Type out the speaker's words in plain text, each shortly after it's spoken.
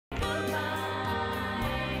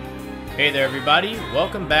Hey there everybody,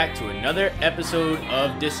 welcome back to another episode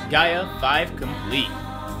of Disgaea 5 Complete.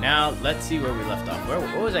 Now, let's see where we left off.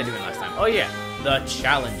 What was I doing last time? Oh yeah, the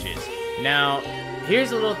challenges. Now,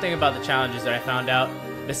 here's a little thing about the challenges that I found out.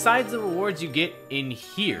 Besides the rewards you get in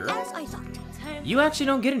here, you actually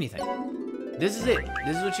don't get anything. This is it.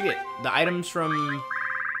 This is what you get. The items from...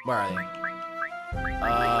 where are they?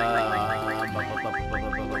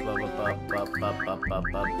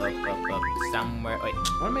 Somewhere. Wait,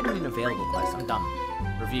 what am I doing in available quest? I'm dumb.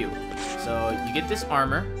 Review. So you get this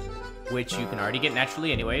armor, which you can already get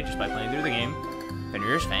naturally anyway, just by playing through the game.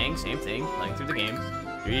 Fenrir's Fang, same thing, playing through the game.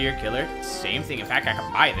 3-year killer, same thing. In fact, I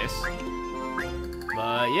could buy this.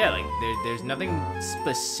 But yeah, like there's nothing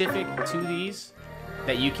specific to these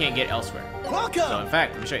that you can't get elsewhere. Welcome. So in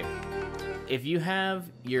fact, let me show you. If you have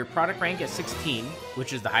your product rank at 16,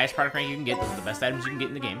 which is the highest product rank you can get, those are the best items you can get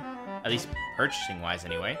in the game, at least purchasing-wise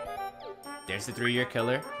anyway. There's the 3-year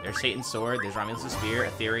killer, there's Satan's sword, there's Romulus's spear,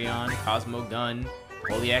 Aetherion, Cosmo gun,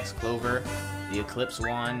 Holy Axe Clover, the Eclipse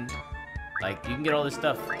wand. Like, you can get all this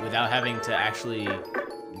stuff without having to actually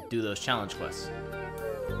do those challenge quests.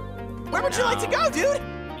 Where would you like to go, dude?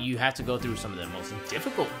 You have to go through some of the most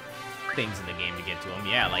difficult things in the game to get to them.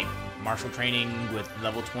 Yeah, like martial training with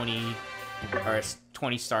level 20 or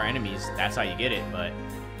 20-star enemies. That's how you get it, but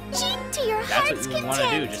Cheat to your that's heart's what you want to do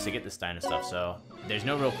content. just to get this kind of stuff. So there's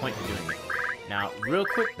no real point to doing it. Now, real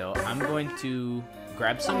quick though, I'm going to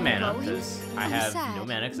grab some mana because I have no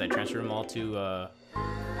mana because I transferred them all to Vicona.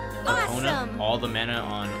 Awesome. All the mana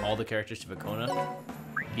on all the characters to Vicona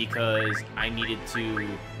because I needed to.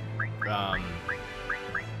 What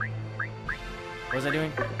was I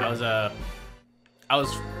doing? I was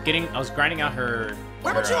grinding out her.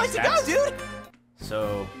 Where would you like to go, dude?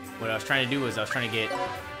 So what I was trying to do was I was trying to get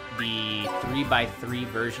the 3x3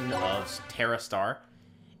 version of Terra Star.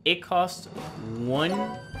 It cost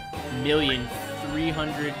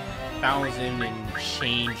 1,300,000 and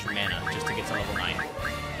change mana just to get to level 9.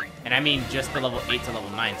 And I mean just the level 8 to level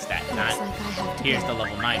 9 stat, not here's the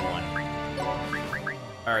level 9 one.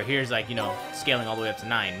 Or here's like, you know, scaling all the way up to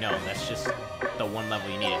 9. No, that's just the one level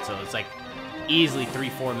you needed. So it's like easily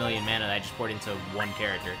 3-4 million mana that I just poured into one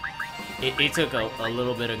character. It took a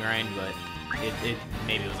little bit of grind, but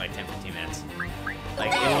maybe it was like 10-15 minutes.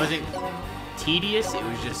 Like, it wasn't tedious, it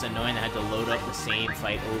was just annoying. I had to load up the same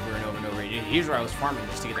fight over and over and over. Here's where I was farming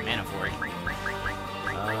just to get the mana for it.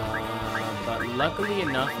 But luckily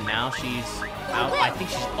enough, now she's out. I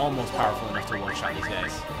think she's almost powerful enough to one-shot these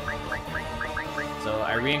guys. So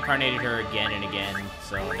I reincarnated her again and again,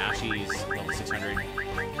 so now she's level 600.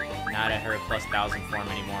 Not at her plus 1,000 form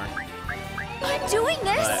anymore. I'm doing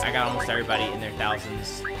this. But I got almost everybody in their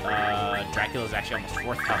thousands. Dracula's actually almost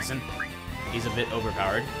 4,000. He's a bit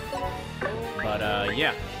overpowered. But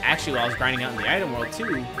yeah, actually while I was grinding out in the item world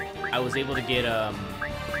too, I was able to get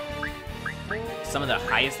some of the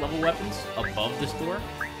highest level weapons above the store.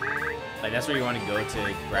 Like that's where you want to go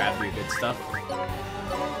to grab your good stuff.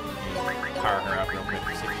 Power her up real quick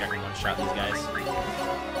to see if I can one-shot these guys.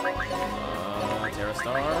 Terra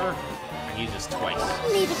Star. I can use this twice.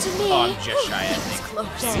 Leave it to me. Oh, I'm just shy, I think.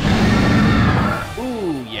 Close.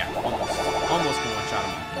 Ooh, yeah, almost can one-shot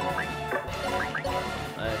him.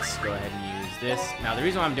 Let's go ahead and use this. Now, the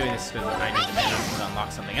reason why I'm doing this is because I need the mana to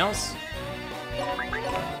unlock something else.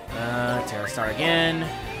 Terra Star again.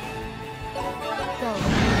 Boom.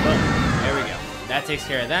 There we go. That takes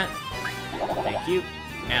care of that. Thank you.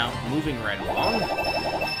 Now, moving right along.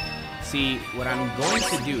 See, what I'm going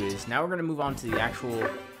to do is, now we're going to move on to the actual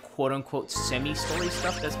quote-unquote semi-story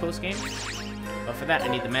stuff that's post-game. But for that, I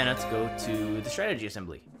need the mana to go to the strategy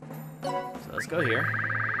assembly. So let's go here.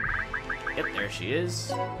 Yep, there she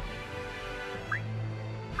is.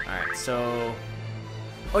 Alright, so...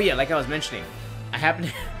 oh yeah, like I was mentioning, I happened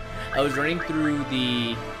to... I was running through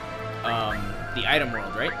the item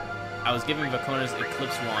world, right? I was giving Vicona's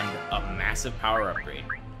Eclipse Wand a massive power upgrade.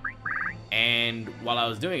 And while I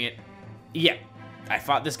was doing it, yeah, I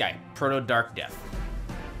fought this guy, Proto Dark Death.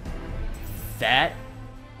 That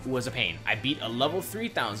was a pain. I beat a level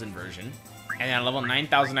 3,000 version, and then a level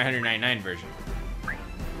 9,999 version.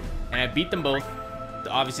 And I beat them both.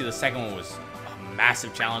 Obviously, the second one was a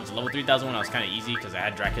massive challenge. The level 3,000 one, I was kind of easy, because I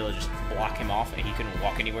had Dracula just block him off, and he couldn't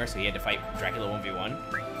walk anywhere, so he had to fight Dracula 1v1.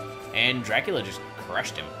 And Dracula just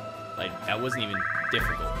crushed him. Like, that wasn't even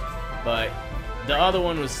difficult. But the other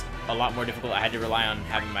one was a lot more difficult. I had to rely on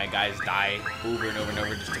having my guys die over and over and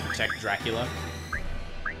over just to protect Dracula.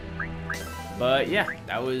 But yeah,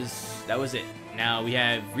 that was it. Now we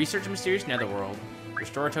have Research a Mysterious Netherworld,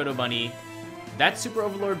 Restore a Toto Bunny. That Super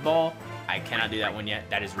Overlord Ball, I cannot do that one yet.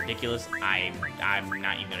 That is ridiculous. I'm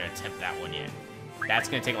not even gonna attempt that one yet. that's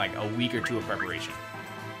gonna take like a week or two of preparation.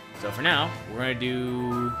 So for now, we're gonna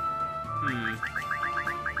do,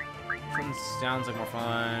 which one sounds like more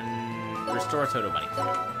fun? Restore Toto Bunny.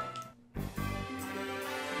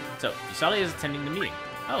 So, Usalia is attending the meeting.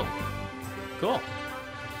 Oh, cool.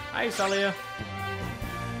 Hi, Usalia.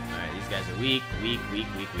 Alright, these guys are weak.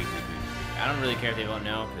 I don't really care if they vote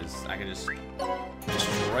no, because I can just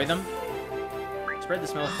destroy them. Spread the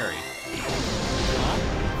smell of curry. Aw,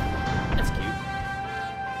 that's cute.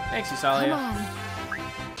 Thanks, Usalia.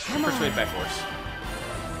 Come on. Persuade by force.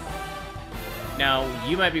 Now,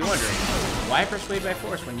 you might be wondering, why persuade by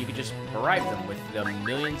force when you could just bribe them with the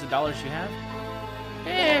millions of dollars you have?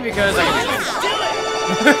 Because I can do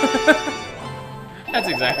it. That's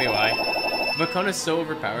exactly why. Vakona's so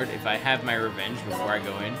overpowered, if I have my revenge before I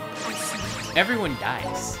go in, everyone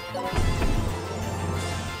dies.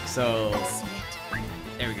 So,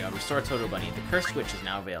 there we go. Restore Toto Bunny. The cursed switch is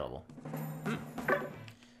now available.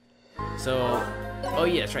 So, oh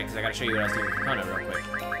yeah, that's right, because I gotta show you what I was doing with Vakona real quick.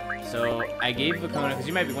 So, I gave Vakona, because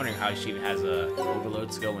you might be wondering how she even has a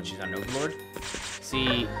overload skill when she's on Overlord.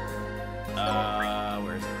 See,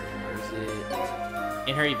 where is it?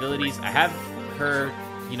 In her abilities, I have her,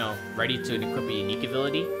 you know, ready to equip a unique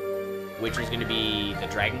ability, which is going to be the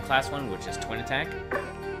Dragon class one, which is Twin Attack.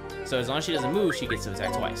 So as long as she doesn't move, she gets to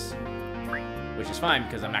attack twice. Which is fine,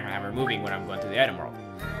 because I'm not going to have her moving when I'm going through the item world.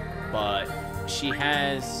 But she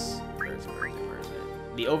has... Where is it?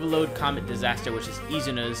 The Overload Comet Disaster, which is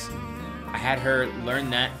Izuna's. I had her learn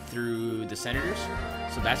that through the Senators.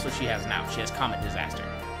 So that's what she has now. She has Comet Disaster.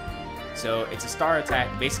 So it's a star attack,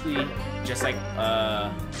 basically just like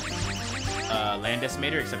Land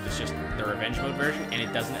Decimator, except it's just the Revenge Mode version, and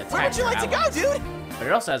it doesn't attack. Where would you like to go, dude? But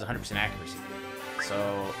it also has 100% accuracy.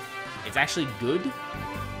 So it's actually good.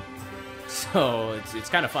 So it's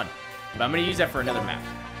kind of fun. But I'm going to use that for another map.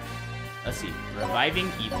 Let's see.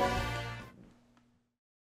 Reviving Evil.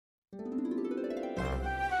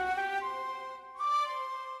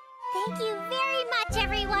 Thank you very much,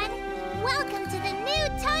 everyone. Welcome to the new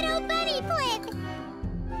Toto Bunny Flip.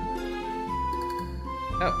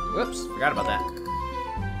 Oh, whoops. Forgot about that.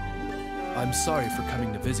 I'm sorry for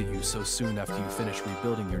coming to visit you so soon after you finish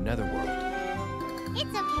rebuilding your netherworld.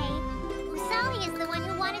 It's okay. Usali is the one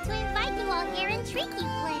who wanted to invite you all here and treat you,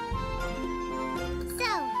 Flip. So,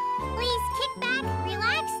 please kick back,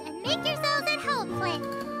 relax, and make yourselves at home, Flip.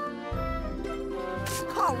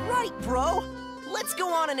 All right, bro. Let's go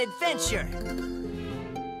on an adventure.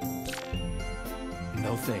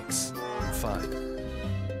 No thanks. I'm fine.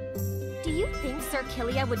 Do you think Sir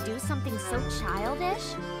Killia would do something so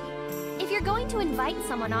childish? If you're going to invite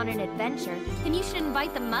someone on an adventure, then you should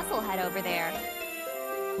invite the musclehead over there.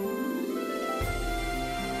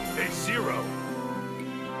 Hey, Zero.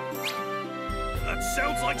 That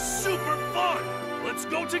sounds like super fun! Let's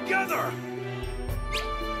go together!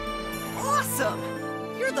 Awesome!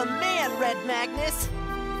 You're the man, Red Magnus.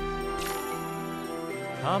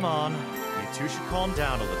 Come on. You two should calm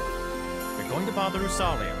down a little. You're going to bother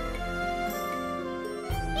Usalia.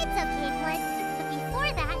 It's okay, Flip. But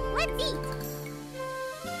before that, let's eat.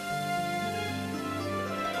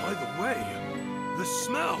 By the way, the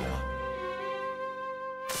smell!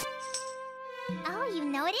 Oh, you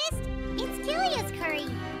noticed? It's Killia's curry.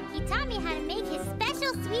 He taught me how to make his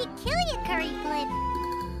special sweet Killia curry, Flip.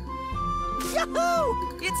 Yahoo!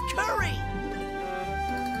 It's curry!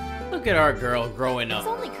 Look at our girl growing It's up.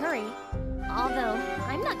 only curry. Although,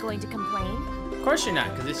 I'm not going to complain. Of course you're not,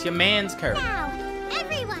 because it's your man's curry. Now,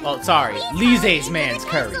 everyone. Oh, sorry. please Lise's come man's into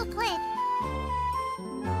the curry. castle, Flip.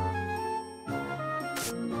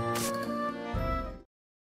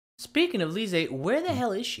 Speaking of Lise, where the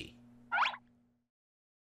hell is she?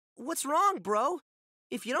 What's wrong, bro?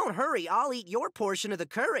 If you don't hurry, I'll eat your portion of the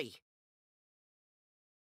curry.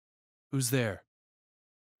 Who's there?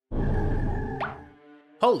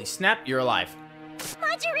 Holy snap, you're alive.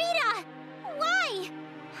 Margarita! Why?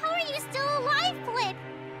 How are you still alive, Flip?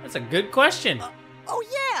 That's a good question. Oh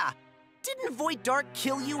yeah! Didn't Void Dark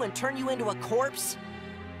kill you and turn you into a corpse?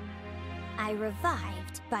 I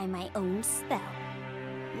revived by my own spell.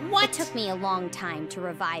 What? It took me a long time to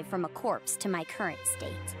revive from a corpse to my current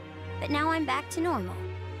state. But now I'm back to normal,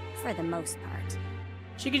 for the most part.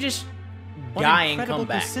 She could just What die and incredible come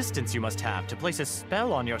back. persistence you must have to place a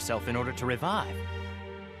spell on yourself in order to revive.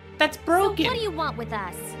 That's broken. What do you want with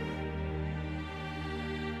us?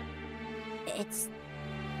 It's...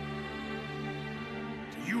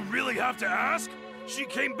 Do you really have to ask? She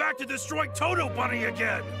came back to destroy Toto Bunny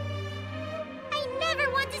again! I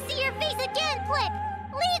never want to see your face again, Flip!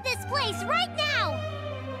 Leave this place right now!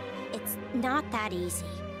 it's not that easy.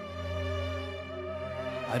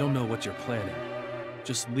 I don't know what you're planning,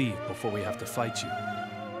 Just leave before we have to fight you.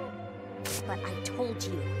 But I told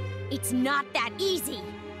you, it's not that easy.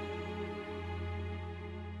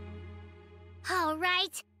 All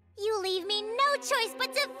right. You leave me no choice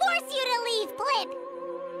but to force you to leave, Blip.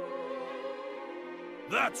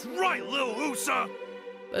 That's right, Lil Usa!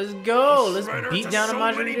 Let's go. I'll Let's shred her beat to down so a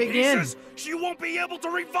many Majorita again. pieces, she won't be able to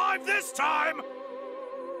revive this time!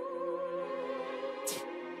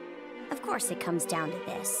 Of course it comes down to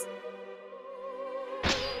this.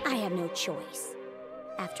 I have no choice.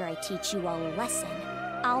 After I teach you all a lesson,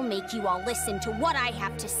 I'll make you all listen to what I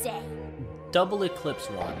have to say. Double eclipse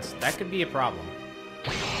ones. That could be a problem.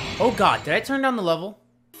 Oh god, did I turn down the level?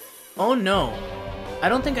 Oh no. I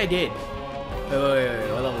don't think I did. Wait.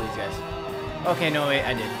 What level are these guys? Okay, no, wait,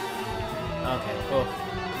 I did. Okay, oh. I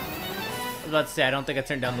was about to say, I don't think I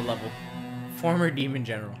turned down the level. Former Demon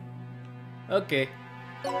General. Okay.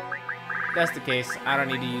 If that's the case, I don't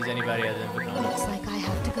need to use anybody other than Vagana. Looks like I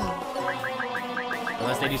have to go.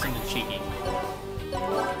 Unless they do something cheeky.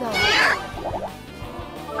 Go.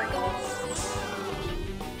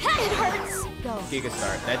 It hurts! Go. Giga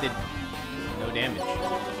Start. That did no damage. Go.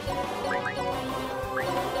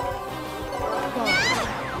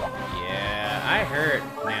 Yeah, I hurt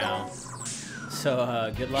now.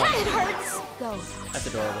 So, good luck. It hurts! Go. That's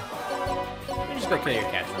adorable. Let me just go kill your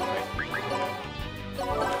cats real quick. Go.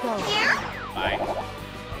 Bye.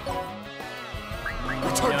 You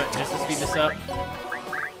know what, just to speed this up,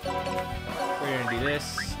 we're gonna do this,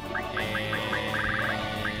 and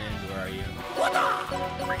where are you? How easy? Why not? I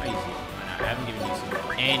haven't given you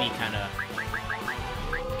any kind of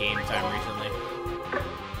game time recently.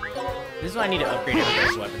 This is why I need to upgrade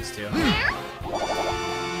everybody's weapons too.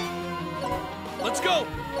 Let's go!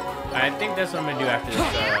 I think that's what I'm gonna do after this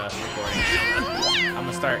recording. I'm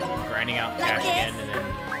gonna start grinding out cash again and then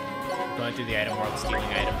going through the item world, stealing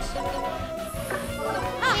items.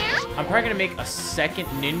 I'm probably gonna make a second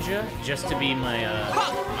ninja just to be my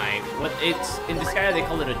what it's in Disgaea they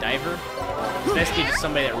call it a diver. It's basically just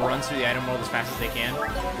somebody that runs through the item world as fast as they can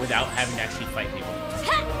without having to actually fight people.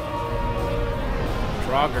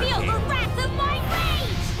 Draugr Feel King. the wrath of my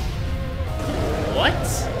rage! What?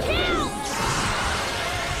 Kill!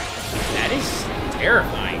 That is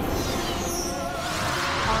terrifying.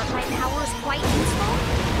 Aren't my powers quite useful?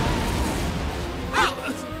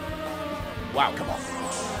 Wow. Come on.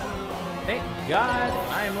 Thank God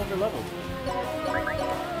I am over leveled.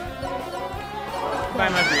 Bye,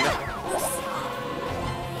 my burrito.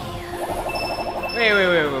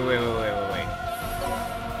 Wait.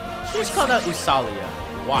 She just called out Usalia.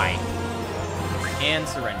 Why? And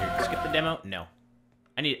surrendered. Skip the demo? No.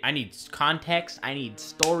 I need context. I need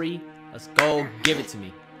story. Let's go. Give it to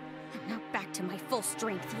me. I'm not back to my full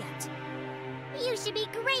strength yet. You should be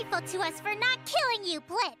grateful to us for not killing you,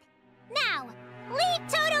 Blip. Now, leave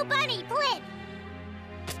Toto Bunny, Blip.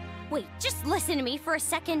 Wait, just listen to me for a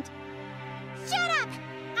second. Shut up!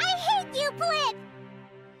 I hate you, Blip.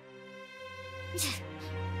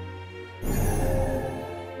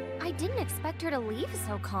 I didn't expect her to leave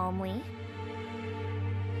so calmly.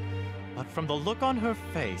 But from the look on her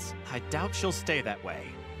face, I doubt she'll stay that way.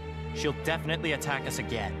 She'll definitely attack us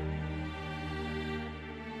again.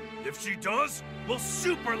 If she does, we'll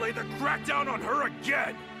super lay the crackdown on her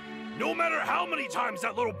again! No matter how many times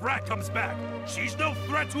that little brat comes back, she's no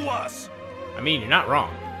threat to us! I mean, you're not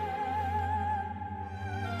wrong.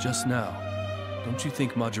 Just now, don't you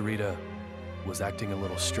think Majorita was acting a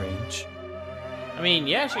little strange? I mean,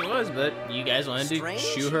 yeah, she was, but you guys wanted Strange? to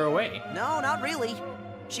shoo her away. No, not really.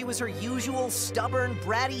 She was her usual stubborn,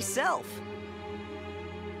 bratty self.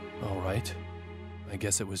 All right. I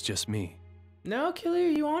guess it was just me. No, Killer,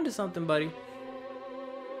 you onto something, buddy.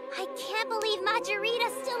 I can't believe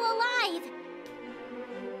Majorita's still alive.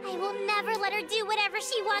 I will never let her do whatever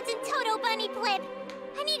she wants in Toto Bunny, Blip.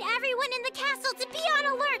 I need everyone in the castle to be on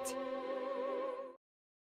alert.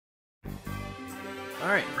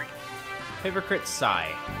 Alright. Hypocrite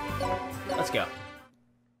Sigh. Let's go.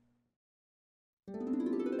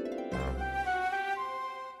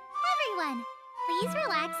 Everyone, please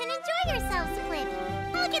relax and enjoy yourselves, Blip.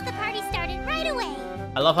 I'll get the party started right away.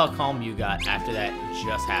 I love how calm you got after that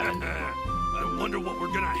just happened. I wonder what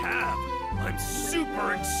we're gonna have. I'm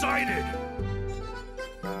super excited!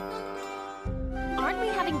 Aren't we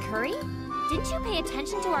having curry? Didn't you pay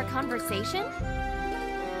attention to our conversation?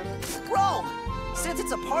 Bro, since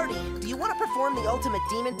it's a party, do you want to perform the ultimate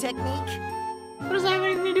demon technique? What does that have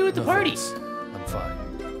anything to do with the No, party? thanks. I'm fine.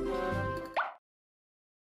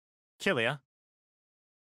 Kilia,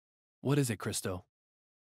 What is it, Christo?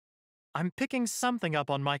 I'm picking something up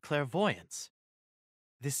on my clairvoyance.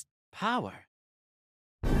 This power.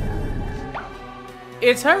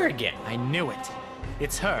 It's her again. I knew it.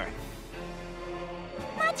 It's her.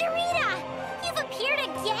 Majorita! You've appeared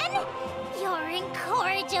again? You're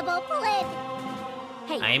incorrigible, Plib.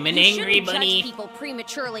 Hey, I'm an you angry shouldn't bunny. judge people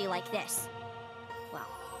prematurely like this. Well,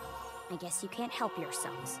 I guess you can't help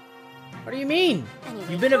yourselves. What do you mean? Anyway,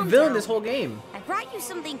 You've been a calm villain down. this whole game. I brought you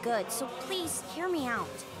something good, so please hear me out.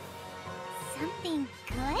 Something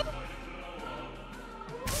good?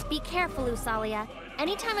 Be careful, Usalia.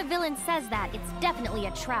 Anytime a villain says that, it's definitely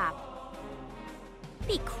a trap.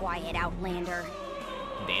 Be quiet, Outlander.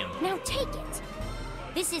 Damn. Now take it.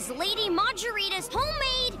 This is Lady Majorita's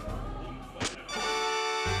homemade...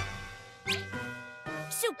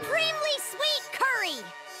 supremely sweet curry!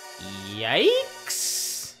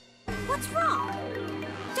 Yikes. What's wrong?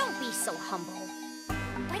 Don't be so humble.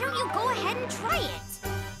 Why don't you go ahead and try it?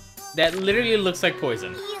 That literally looks like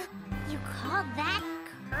poison. You call that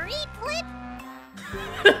curry, Plib?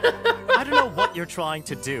 I don't know what you're trying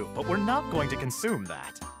to do, but we're not going to consume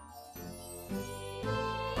that.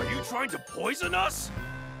 Are you trying to poison us?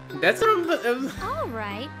 That's what I'm... All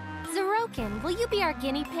right. Zeroken, will you be our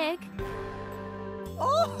guinea pig?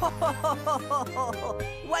 Oh,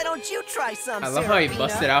 why don't you try some, I love how he Serafina?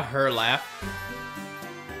 busted out her laugh.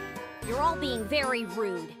 You're all being very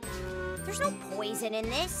rude. There's no poison in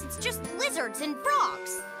this. It's just lizards and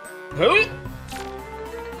frogs. Who?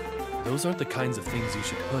 Those aren't the kinds of things you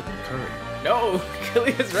should put in curry. No,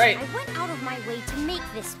 Kilia's right. I went out of my way to make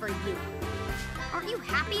this for you. Aren't you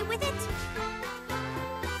happy with it?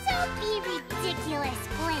 Don't be ridiculous,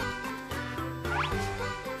 Plib.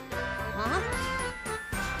 Huh?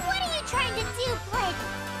 What are you trying to do, Plib?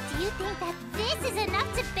 Do you think that this is enough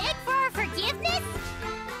to beg for our forgiveness?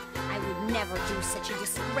 I would never do such a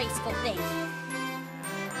disgraceful thing.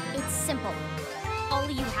 It's simple. All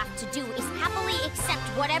you have to do is happily accept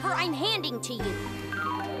whatever I'm handing to you.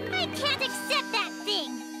 I can't accept that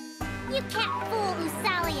thing. You can't fool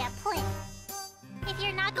Usalia, Plib. If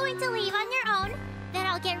you're not going to leave on your own, then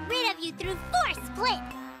I'll get rid of you through force, Plib.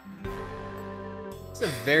 It's a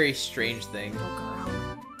very strange thing. Little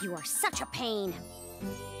girl, you are such a pain.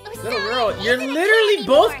 Little Usalia girl, you're isn't a kid literally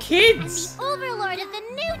both anymore. kids. I'm the overlord of the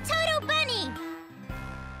new Toto Bunny.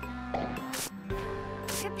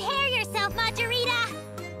 Prepare yourself, Majorita.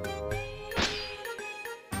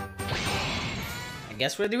 I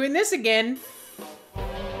guess we're doing this again.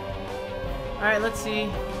 Alright, let's see.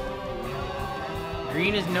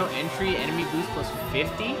 Green is no entry, enemy boost plus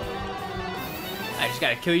 50. I just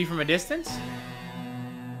gotta kill you from a distance?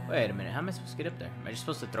 Wait a minute, how am I supposed to get up there? Am I just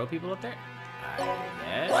supposed to throw people up there?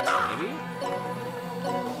 Yes, maybe?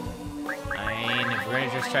 I mean, if we're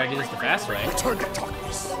gonna just try to do this the fast way. Return to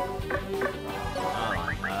darkness. Hold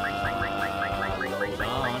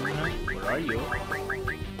on. Where are you?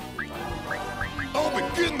 I'll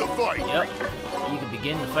begin the fight. Yep. You can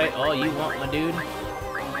begin the fight all you want, my dude.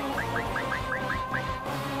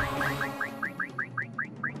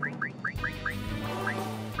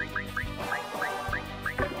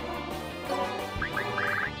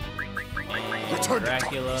 And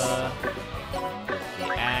Dracula. The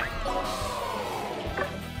axe.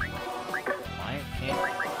 Why can't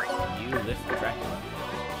you lift Dracula?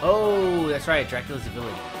 Oh, that's right. Dracula's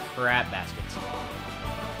ability. Crab baskets.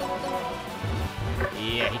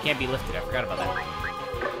 Yeah, he can't be lifted. I forgot about that.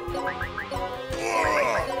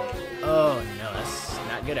 Oh, no, that's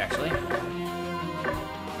not good, actually.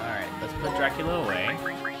 Alright, let's put Dracula away.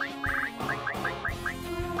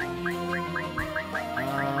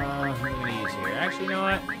 Who am I gonna use here? Actually, you know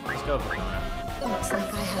what? Let's go for Kona. Looks like I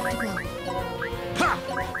have to go.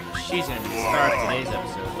 She's gonna be the star of today's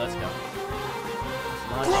episode. Let's go.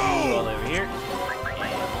 Let's launch you all over here.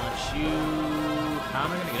 And launch you... How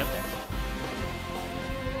am I gonna get up there?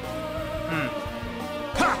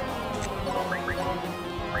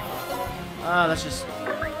 Let's just...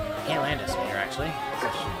 I can't land us here, actually.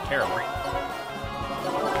 This is terrible.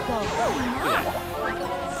 Yeah.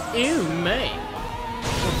 Ew, mate.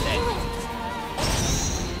 Okay.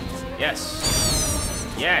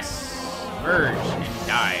 Yes. Yes. Merge and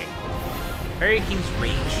die. Fairy King's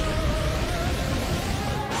Rage.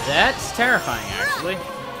 That's terrifying, actually.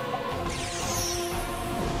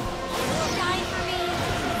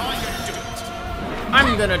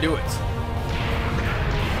 I'm gonna do it.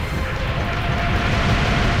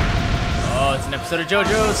 Oh, it's an episode of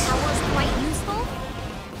JoJo's. That was quite useful.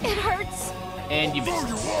 It hurts. And you missed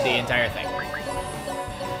the entire thing. Go.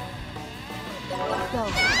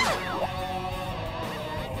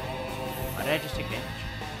 Why did I just take damage?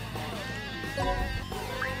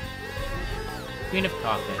 Queen of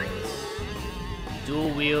Coffins. Dual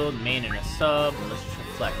wield, main and a sub. Let's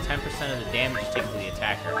reflect 10% of the damage taken to the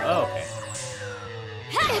attacker. Oh, okay.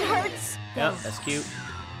 Yep, that's cute.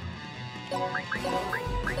 You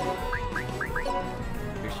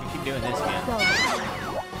should keep doing this, man.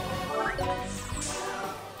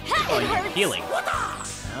 Oh, you're healing.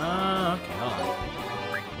 Oh, okay, hold on.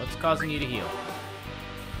 What's causing you to heal?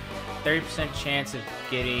 30% chance of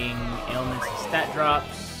getting ailments and stat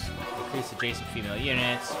drops. Decrease adjacent female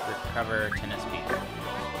units. Recover 10 SP.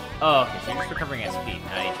 Oh, okay, so you're just recovering SP,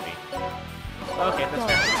 not HP. Okay, that's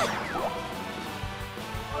fair.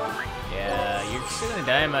 Yeah, you're still gonna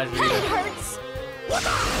die, Majorita. It hurts.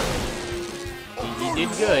 You did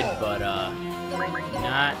good, but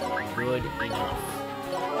not good enough.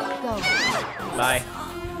 Go. Bye.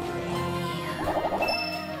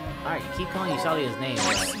 Alright, you keep calling Usalia's name,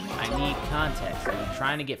 but I need context. Are you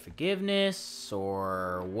trying to get forgiveness,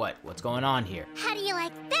 or what? What's going on here? How do you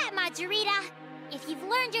like that, Majorita? If you've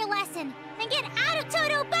learned your lesson, then get out of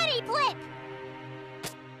Toto Bunny Blip!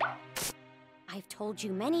 I've told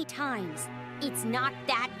you many times, it's not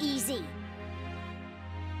that easy.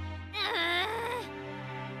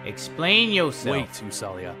 Explain yourself. Wait,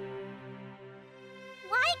 Usalia.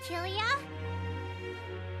 Why, Kilia?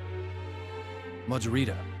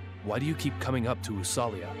 Majorita, why do you keep coming up to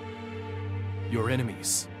Usalia? You're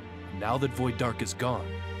enemies. Now that Void Dark is gone,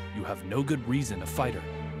 you have no good reason to fight her.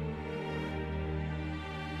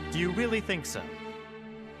 Do you really think so?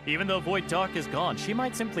 Even though Void Dark is gone, she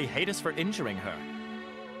might simply hate us for injuring her.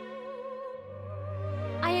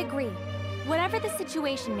 I agree. Whatever the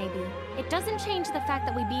situation may be, it doesn't change the fact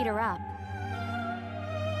that we beat her up.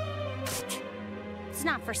 It's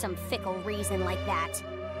not for some fickle reason like that.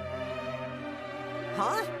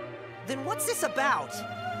 Huh? Then what's this about?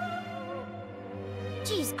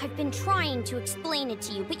 Geez, I've been trying to explain it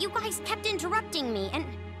to you, but you guys kept interrupting me, and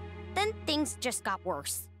then things just got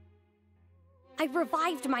worse. I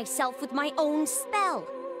revived myself with my own spell.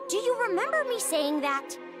 Do you remember me saying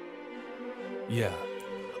that? Yeah,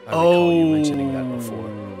 I recall you mentioning that before.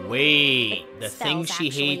 Wait, the Spells thing she actually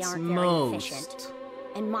hates aren't very most. efficient.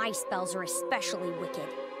 And my spells are especially wicked.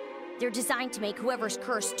 They're designed to make whoever's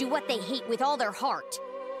cursed do what they hate with all their heart.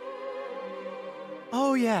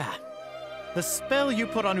 Oh yeah. The spell you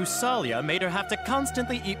put on Usalia made her have to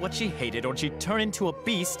constantly eat what she hated or she'd turn into a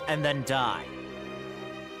beast and then die.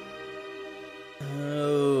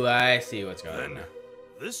 Oh, I see what's going on. Then,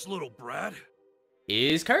 this little brat?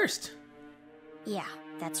 Is cursed. Yeah,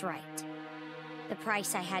 that's right. The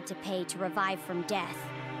price I had to pay to revive from death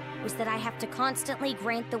was that I have to constantly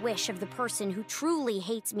grant the wish of the person who truly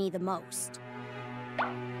hates me the most.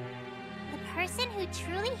 The person who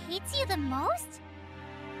truly hates you the most?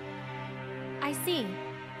 I see.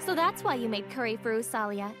 So that's why you made curry for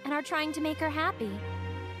Usalia and are trying to make her happy.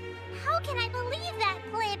 How can I believe that,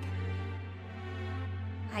 Blip?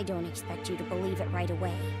 I don't expect you to believe it right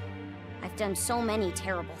away. I've done so many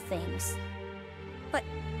terrible things. But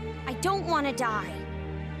I don't want to die.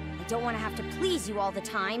 I don't want to have to please you all the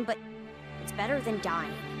time, but it's better than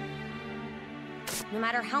dying. No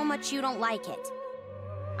matter how much you don't like it,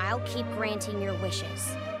 I'll keep granting your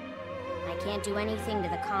wishes. I can't do anything to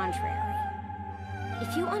the contrary.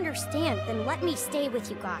 If you understand, then let me stay with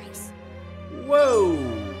you guys. Whoa!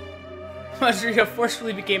 Majorita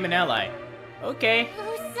forcefully became an ally. Okay.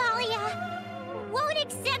 Usalia won't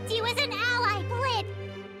accept you as an ally, Blip!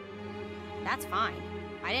 That's fine.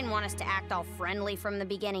 I didn't want us to act all friendly from the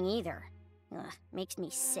beginning either. Ugh, makes me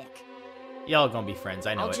sick. Y'all gonna be friends,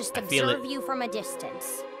 I know I'll it. just I feel observe it. you from a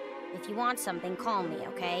distance. If you want something, call me,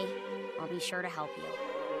 okay? I'll be sure to help you.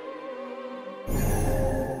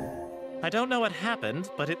 I don't know what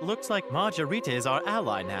happened, but it looks like Majorita is our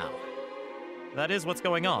ally now. That is what's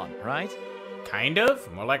going on, right? Kind of?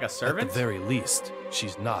 More like a At servant? the very least,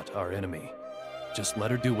 she's not our enemy. Just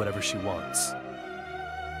let her do whatever she wants.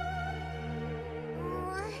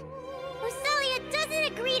 Usalia doesn't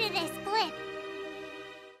agree to this, Blip!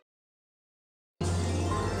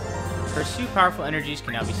 Pursue powerful energies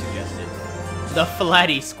can now be suggested. The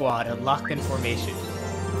Flatty Squad, a locked-in formation.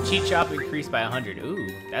 Cheat Chop increased by 100. Ooh,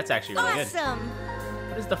 that's actually really good. Awesome!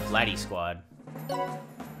 What is the Flatty Squad?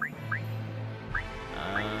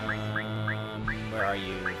 Where are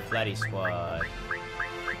you? Flatty Squad.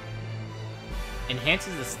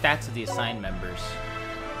 Enhances the stats of the assigned members.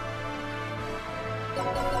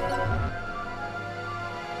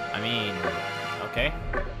 I mean, okay.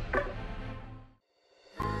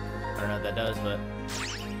 I don't know what that does, but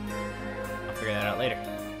I'll figure that out later.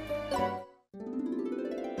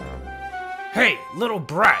 Hey, little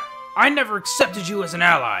brat! I never accepted you as an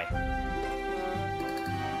ally!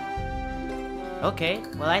 Okay,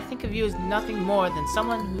 well I think of you as nothing more than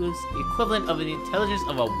someone who's the equivalent of the intelligence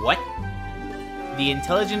of a what? The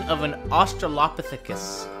intelligence of an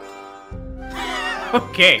Australopithecus.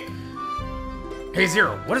 Okay. Hey,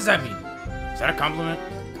 Zero, what does that mean? Is that a compliment?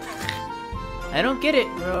 I don't get it,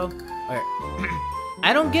 bro. Or,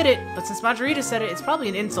 I don't get it, but since Margarita said it, it's probably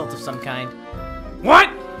an insult of some kind. What?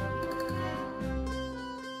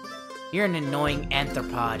 You're an annoying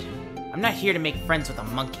anthropod. I'm not here to make friends with a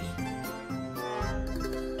monkey.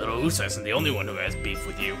 Little Usa isn't the only one who has beef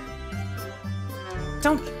with you.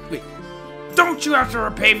 Don't you have to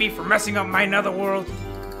repay me for messing up my netherworld?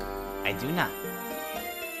 I do not.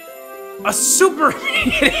 A super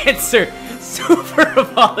immediate answer. Super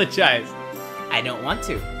apologize. I don't want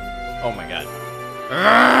to. Oh my god.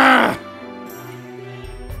 Ugh!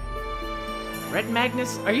 Red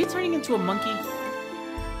Magnus, are you turning into a monkey?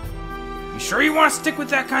 You sure you want to stick with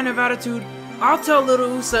that kind of attitude? I'll tell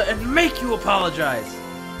little Usa and make you apologize.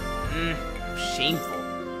 Shameful.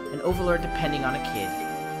 An overlord depending on a kid.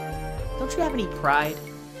 Don't you have any pride?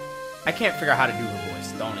 I can't figure out how to do her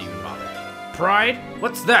voice. Don't even bother. Pride?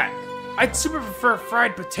 What's that? I'd super prefer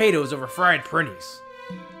fried potatoes over fried prinnies.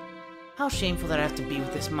 How shameful that I have to be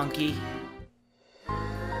with this monkey.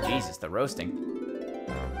 Jesus, the roasting.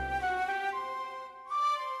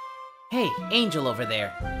 Hey, angel over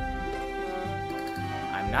there.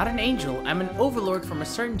 I'm not an angel, I'm an overlord from a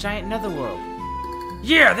certain giant netherworld.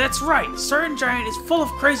 Yeah, that's right! Certain giant is full of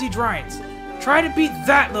crazy giants. Try to beat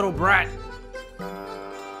that, little brat!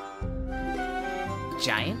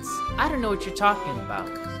 Giants? I don't know what you're talking about.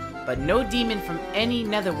 But no demon from any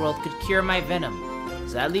netherworld could cure my venom.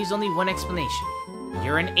 So that leaves only one explanation.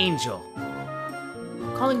 You're an angel.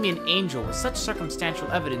 Calling me an angel with such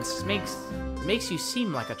circumstantial evidence makes you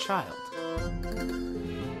seem like a child.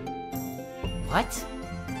 What?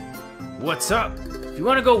 What's up? If you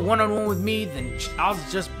want to go one-on-one with me, then I'll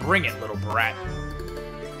just bring it, little brat.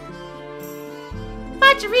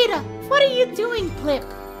 Margarita, what are you doing, Plip?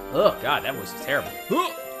 Oh god, that was terrible.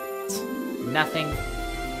 Nothing.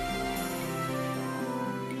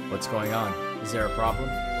 What's going on? Is there a problem?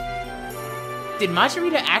 Did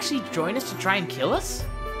Margarita actually join us to try and kill us?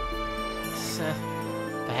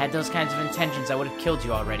 If I had those kinds of intentions, I would have killed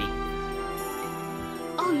you already.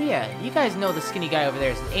 Oh yeah, you guys know the skinny guy over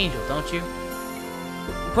there is an angel, don't you?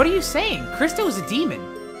 What are you saying? Christo is a demon.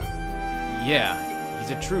 Yeah,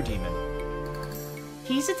 he's a true demon.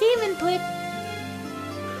 He's a demon, Plip.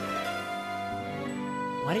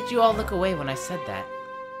 Why did you all look away when I said that?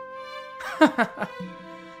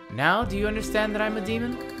 Now, do you understand that I'm a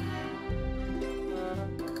demon?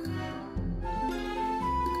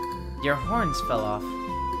 Your horns fell off.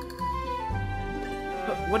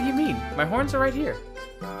 What do you mean? My horns are right here.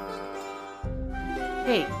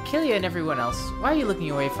 Hey, Killia and everyone else, why are you looking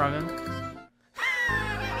away from him?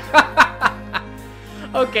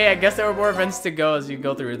 Okay, I guess there were more events to go as you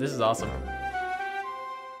go through. This is awesome.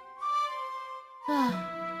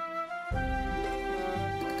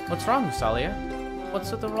 What's wrong, Usalia?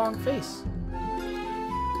 What's with the wrong face?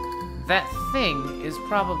 That thing is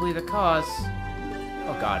probably the cause.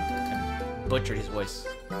 Oh god, I butchered his voice.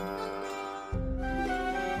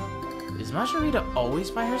 Is Margarita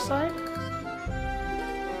always by her side?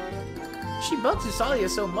 She bugs Usalia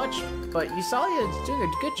so much, but Usalia is doing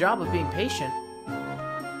a good job of being patient.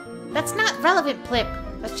 That's not relevant, Plip.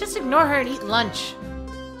 Let's just ignore her and eat lunch.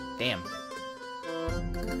 Damn.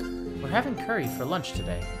 We're having curry for lunch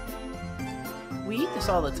today. We eat this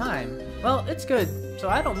all the time. Well, it's good, so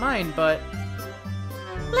I don't mind, but...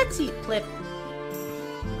 Let's eat, Plip.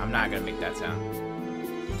 I'm not gonna make that sound.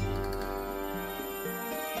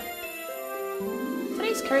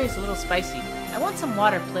 Today's curry is a little spicy. I want some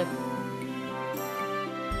water, Plip.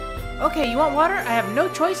 Okay, you want water? I have no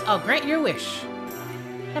choice. I'll grant your wish.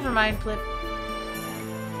 Never mind, Plip.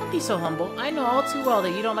 Don't be so humble. I know all too well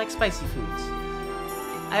that you don't like spicy foods.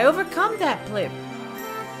 I overcome that, Plip.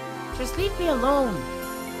 Just leave me alone.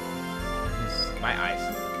 My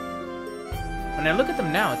eyes. When I look at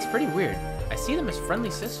them now, it's pretty weird. I see them as friendly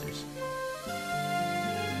sisters.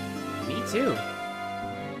 Me too.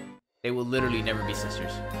 They will literally never be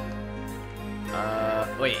sisters.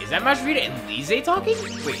 Wait, is that Margarita and Lise talking?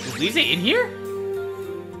 Wait, is Lise in here?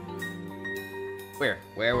 Where?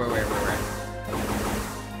 Where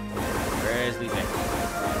is Lise?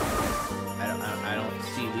 I don't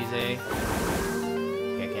see Lise.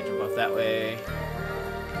 Okay, I can't jump off that way.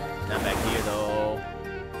 Not back here though.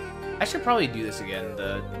 I should probably do this again,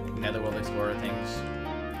 the Netherworld Explorer things.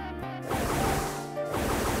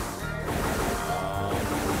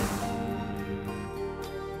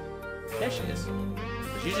 There she is.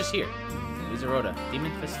 She's just here. Lizarota,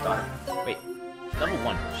 Demon Fist daughter. Wait, level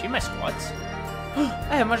 1. Is she in my squads?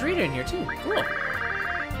 I have Margarita in here too. Cool.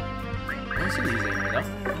 I don't see Lisa in here though.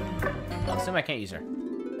 I'll assume I can't use her.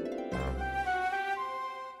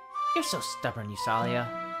 You're so stubborn, Usalia.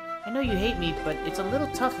 I know you hate me, but it's a little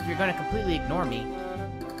tough if you're going to completely ignore me.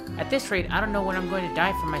 At this rate, I don't know when I'm going to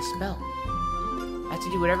die from my spell. I have to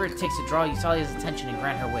do whatever it takes to draw Usalia's attention and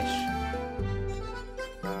grant her wish.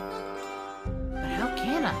 But how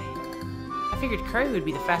can I? I figured curry would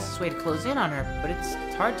be the fastest way to close in on her, but it's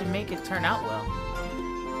hard to make it turn out well.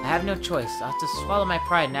 I have no choice. I'll have to swallow my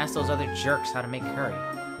pride and ask those other jerks how to make curry.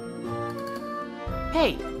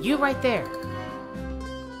 Hey, you right there!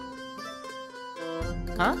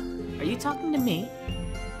 Huh? Are you talking to me?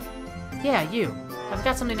 Yeah, you. I've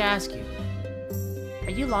got something to ask you.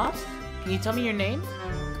 Are you lost? Can you tell me your name?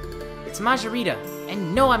 It's Majorita,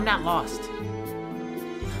 and no, I'm not lost.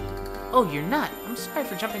 Oh, you're not? I'm sorry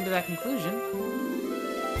for jumping to that conclusion.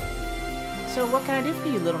 So what can I do for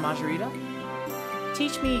you, little Majorita?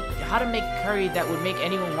 Teach me how to make curry that would make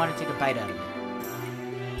anyone want to take a bite out of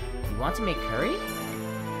it. You want to make curry?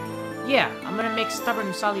 Yeah, I'm gonna make stubborn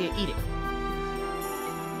Usalia eat it.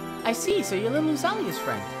 I see, so you're little Usalia's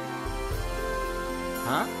friend.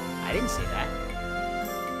 Huh? I didn't say that.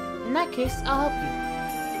 In that case, I'll help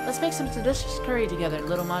you. Let's make some delicious curry together,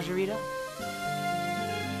 little Majorita.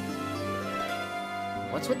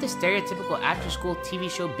 What's with the stereotypical after-school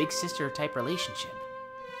TV show big sister type relationship?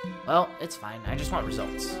 Well, it's fine. I just want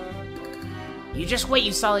results. You just wait,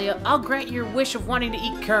 Usalia. I'll grant your wish of wanting to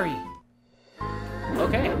eat curry.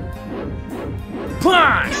 Okay.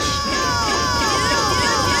 Punch!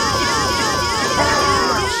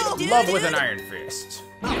 Love with an iron fist.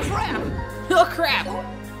 Oh, crap! Oh, crap!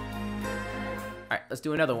 Alright, let's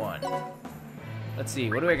do another one. Let's see,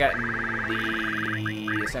 what do I got in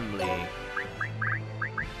the assembly?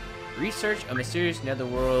 Research a mysterious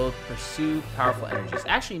netherworld, pursue powerful energies.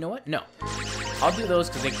 Actually, you know what? No. I'll do those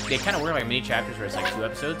because they kind of work like mini chapters where it's like 2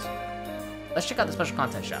 episodes. Let's check out the special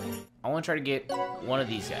content shop. I want to try to get one of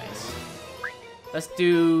these guys. Let's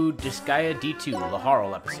do Disgaea D2,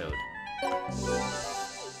 Laharl episode.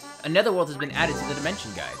 A netherworld has been added to the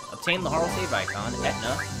Dimension Guide. Obtain Laharl save icon,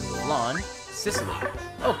 Etna, Lon, Sicily.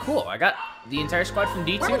 Oh, cool. I got the entire squad from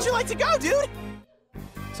D2. Where would you like to go, dude?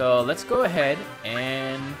 So let's go ahead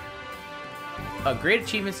and... A great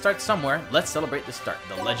achievement starts somewhere. Let's celebrate the start.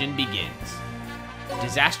 The legend begins.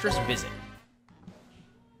 Disastrous visit.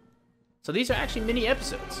 So these are actually mini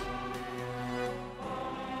episodes.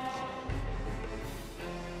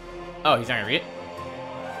 Oh, he's not gonna read it?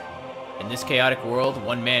 In this chaotic world,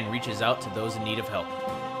 one man reaches out to those in need of help.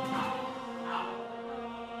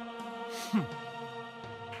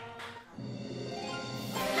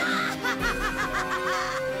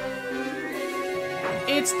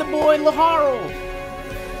 It's the boy Laharl!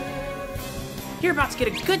 You're about to get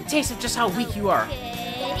a good taste of just how weak you are.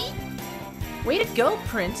 Way to go,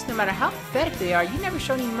 Prince. No matter how pathetic they are, you never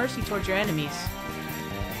show any mercy towards your enemies.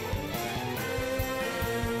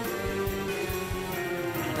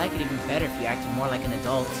 I'd like it even better if you acted more like an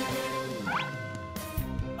adult.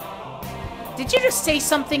 Did you just say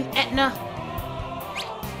something, Etna?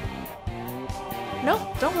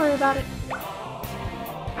 Nope, don't worry about it. Here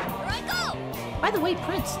I go! By the way,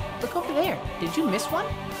 Prince, look over there. Did you miss one?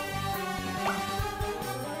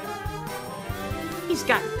 He's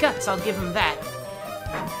got guts, I'll give him that.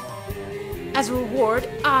 As a reward,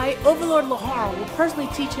 I, Overlord Laharl, will personally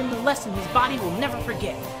teach him the lesson his body will never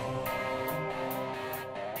forget.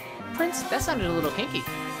 Prince, that sounded a little kinky.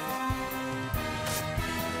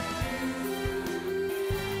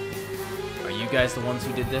 Are you guys the ones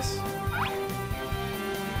who did this?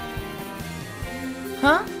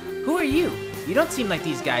 Huh? Who are you? You don't seem like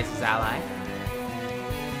these guys' ally.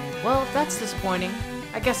 Well, that's disappointing.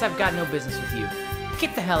 I guess I've got no business with you.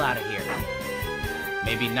 Get the hell out of here.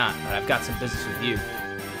 Maybe not, but I've got some business with you.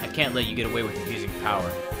 I can't let you get away with abusing power.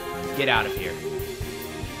 Get out of here.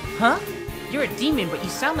 Huh? You're a demon, but you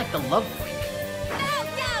sound like the love freak. Bow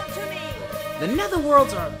down to me! The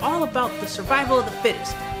netherworlds are all about the survival of the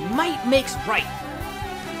fittest. Might makes right.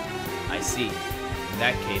 I see. In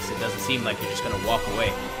that case, it doesn't seem like you're just gonna walk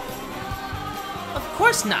away. Of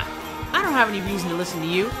course not. I don't have any reason to listen to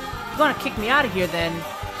you. If you're gonna kick me out of here, then...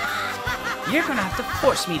 You're gonna have to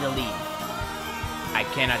force me to leave. I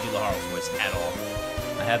cannot do Laharl's voice at all.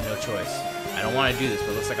 I have no choice. I don't want to do this, but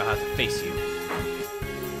it looks like I'll have to face you.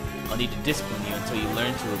 I'll need to discipline you until you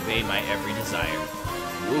learn to obey my every desire.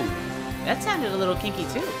 Ooh, that sounded a little kinky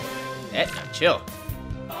too. Etna, chill.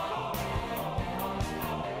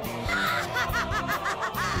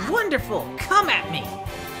 Wonderful! Come at me!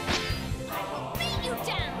 I will beat you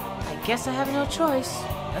down! I guess I have no choice.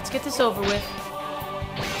 Let's get this over with.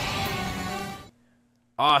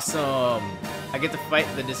 Awesome! I get to fight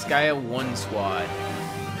the Disgaea 1 squad.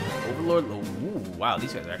 Overlord... Ooh, wow,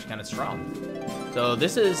 these guys are actually kind of strong. So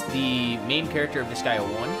this is the main character of Disgaea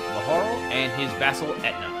 1, Laharl, and his vassal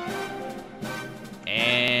Etna.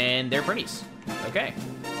 And they're pretties. Okay.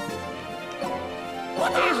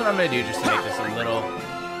 Here's what I'm gonna do just to make this a little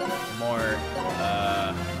more,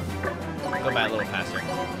 go by a little faster.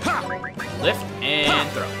 Lift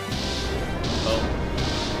and throw. Boom.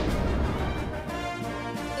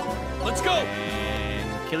 Let's go!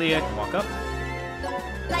 And Kilia can walk up.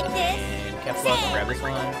 Like this. And Kefla can grab this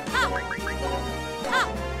one. Up. Up.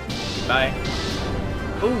 Goodbye.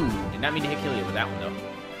 Ooh, did not mean to hit Kilia with that one though.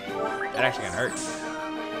 That actually got hurt.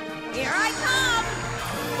 Here I come.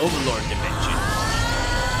 Overlord Dimension.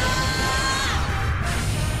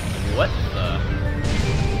 What the?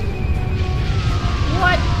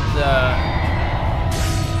 What the?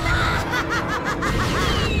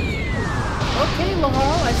 Okay,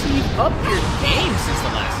 Laharl, I see you've upped your game since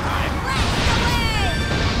the last time.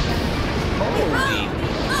 Holy.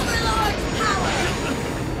 Overlord's power.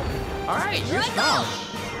 Alright, you're strong.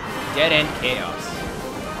 Dead End Chaos.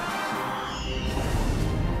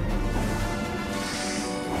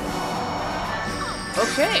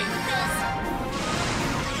 Okay.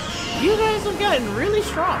 You guys have gotten really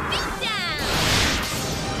strong. Beat down.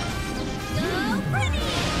 So pretty.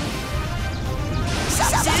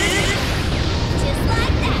 Just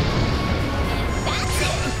like that. And that's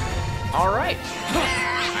it. Alright.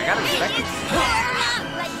 I gotta respect them.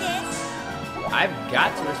 Like this. I've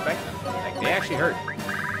got to respect them. Like, they actually hurt.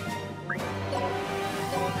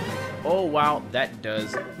 Oh, wow. That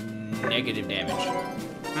does negative damage.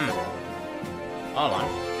 Hold on.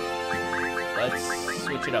 Let's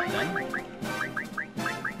switch it up then.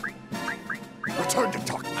 Return to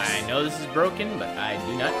darkness. I know this is broken, but I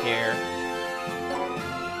do not care.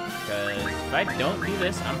 Because if I don't do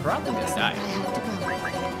this, I'm probably gonna die.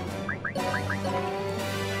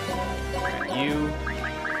 Got you.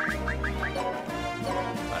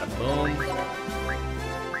 Bada boom.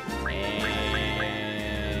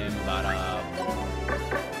 And bada.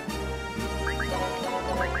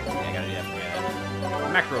 I gotta do that for you.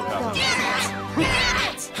 Macro cover.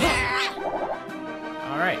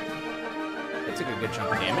 Alright. They took a good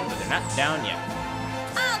chunk of damage, but they're not down yet.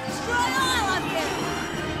 I'll destroy all of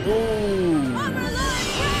you. Ooh. Overlord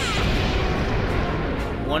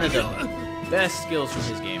red. One of the best skills from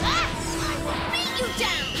his game. I will beat you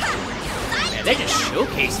down. Man, they just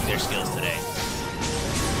showcased their skills today.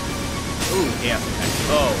 Ooh, yeah.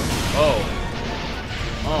 Oh, oh.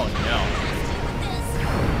 Oh, no.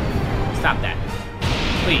 Stop that.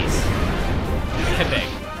 Please. I beg.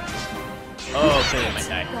 Oh, Kilia might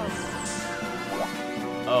die.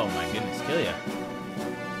 Oh my goodness, Kilia.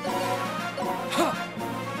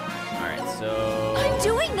 Alright, so... I'm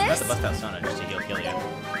doing I'm about this! to bust out Sona just to heal Kilia.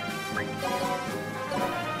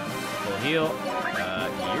 Full heal.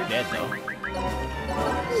 You're dead though.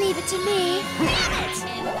 Leave it to me.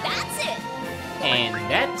 And that's it. And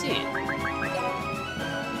that's it. And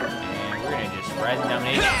we're gonna just rise in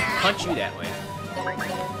domination and punch you that way. We're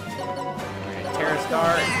gonna Terra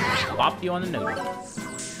Star and bop you on the nose.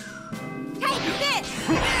 Take this.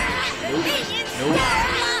 Nope.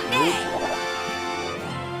 Nope.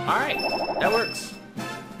 Alright, that works.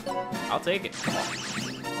 I'll take it.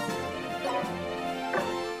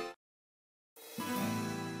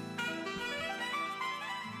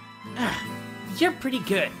 You're pretty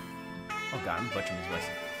good. Oh god, I'm butchering his voice.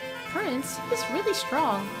 Prince is really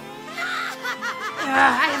strong.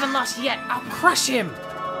 I haven't lost yet. I'll crush him.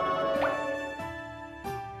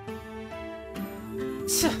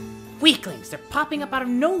 Weaklings, they're popping up out of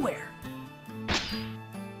nowhere.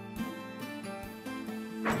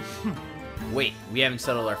 Wait, we haven't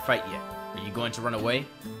settled our fight yet. Are you going to run away?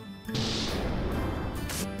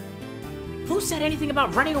 Who said anything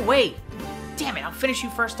about running away? Damn it, I'll finish you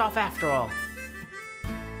first off after all.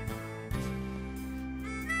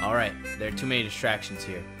 Alright, there are too many distractions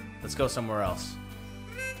here. Let's go somewhere else.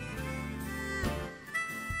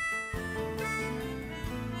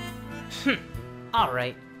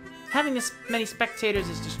 Alright. Having this many spectators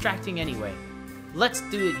is distracting anyway. Let's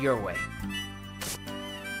do it your way.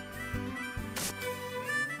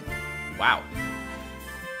 Wow.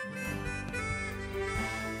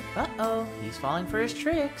 Uh-oh, he's falling for his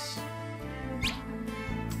tricks.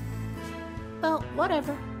 Well,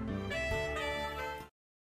 whatever.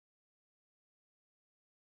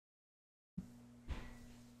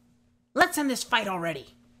 Let's end this fight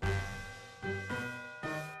already.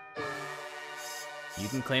 You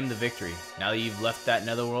can claim the victory. Now that you've left that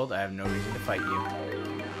netherworld, I have no reason to fight you.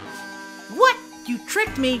 What? You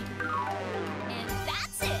tricked me! And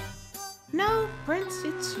that's it. No, Prince,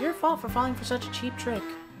 it's your fault for falling for such a cheap trick.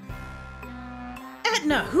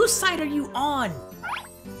 Etna, whose side are you on?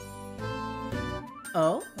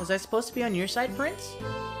 Oh, was I supposed to be on your side, Prince?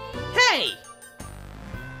 Hey!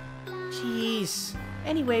 Jeez.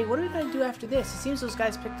 Anyway, what are we gonna do after this? It seems those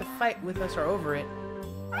guys picked a fight with us or over it.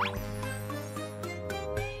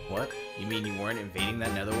 What? You mean you weren't invading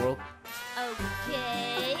that netherworld?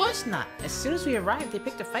 Okay. Of course not. As soon as we arrived, they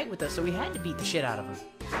picked a fight with us, so we had to beat the shit out of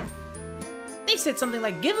them. They said something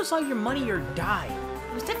like, give us all your money or die.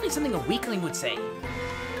 It was definitely something a weakling would say.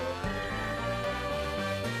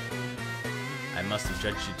 I must have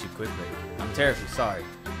judged you too quickly. I'm terribly sorry.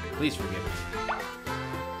 Please forgive me.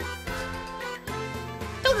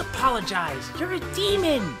 Don't apologize. You're a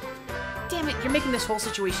demon. Damn it, you're making this whole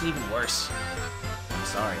situation even worse. I'm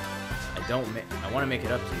sorry. I want to make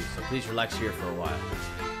it up to you, so please relax here for a while.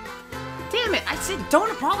 Damn it, I said don't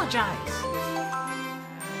apologize.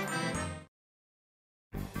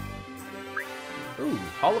 Ooh,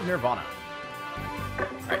 Hall of Nirvana.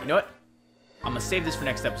 Alright, you know what? I'm gonna save this for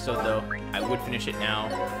next episode, though. I would finish it now,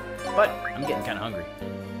 but I'm getting kind of hungry.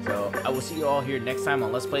 So, I will see you all here next time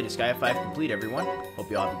on Let's Play Disgaea 5 Complete, everyone. Hope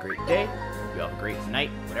you all have a great day. Hope you all have a great night.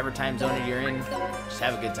 Whatever time zone you're in, just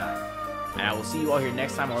have a good time. And I will see you all here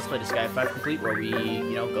next time on Let's Play Disgaea 5 Complete, where we,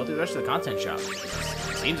 go through the rest of the content shop.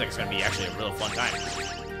 Seems like it's gonna be actually a real fun time.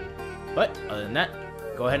 But, other than that,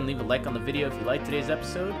 go ahead and leave a like on the video if you liked today's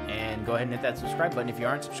episode, and go ahead and hit that subscribe button if you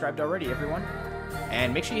aren't subscribed already, everyone.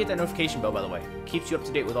 And make sure you hit that notification bell, by the way. Keeps you up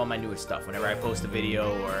to date with all my newest stuff. Whenever I post a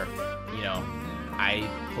video or, I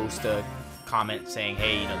post a comment saying,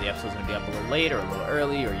 hey, the episode's going to be up a little late or a little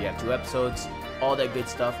early, or you have 2 episodes, all that good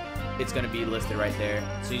stuff, it's going to be listed right there.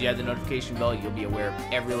 As soon as you have the notification bell, you'll be aware of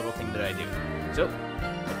every little thing that I do. So,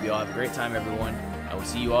 hope you all have a great time, everyone. I will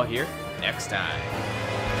see you all here next time.